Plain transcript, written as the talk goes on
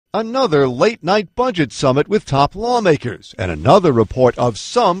Another late-night budget summit with top lawmakers, and another report of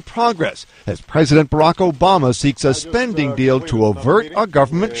some progress as President Barack Obama seeks a spending deal to avert a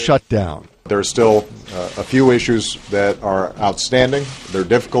government shutdown. There are still a few issues that are outstanding. They're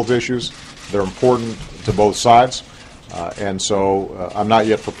difficult issues. They're important to both sides, and so I'm not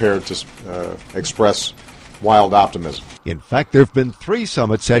yet prepared to express wild optimism. In fact, there have been 3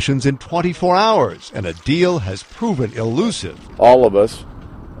 summit sessions in 24 hours, and a deal has proven elusive. All of us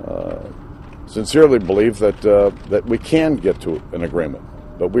sincerely believe that we can get to an agreement,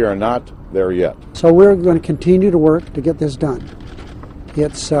 but we are not there yet. So we're going to continue to work to get this done.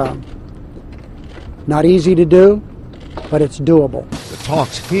 It's not easy to do, but it's doable. The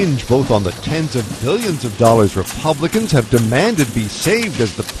talks hinge both on the tens of billions of dollars Republicans have demanded be saved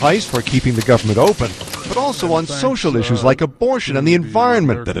as the price for keeping the government open, but also on social issues like abortion and the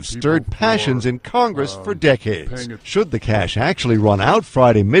environment that have stirred passions in Congress for decades. Should the cash actually run out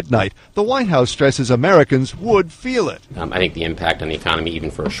Friday midnight, the White House stresses Americans would feel it. I think the impact on the economy,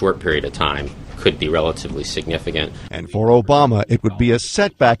 even for a short period of time, could be relatively significant. And for Obama, it would be a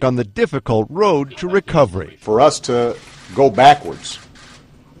setback on the difficult road to recovery. For us to go backwards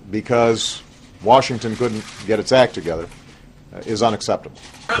because Washington couldn't get its act together is unacceptable.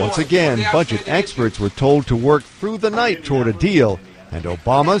 Once again, budget experts were told to work through the night toward a deal, and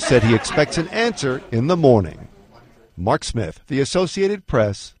Obama said he expects an answer in the morning. Mark Smith, The Associated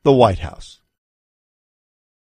Press, the White House.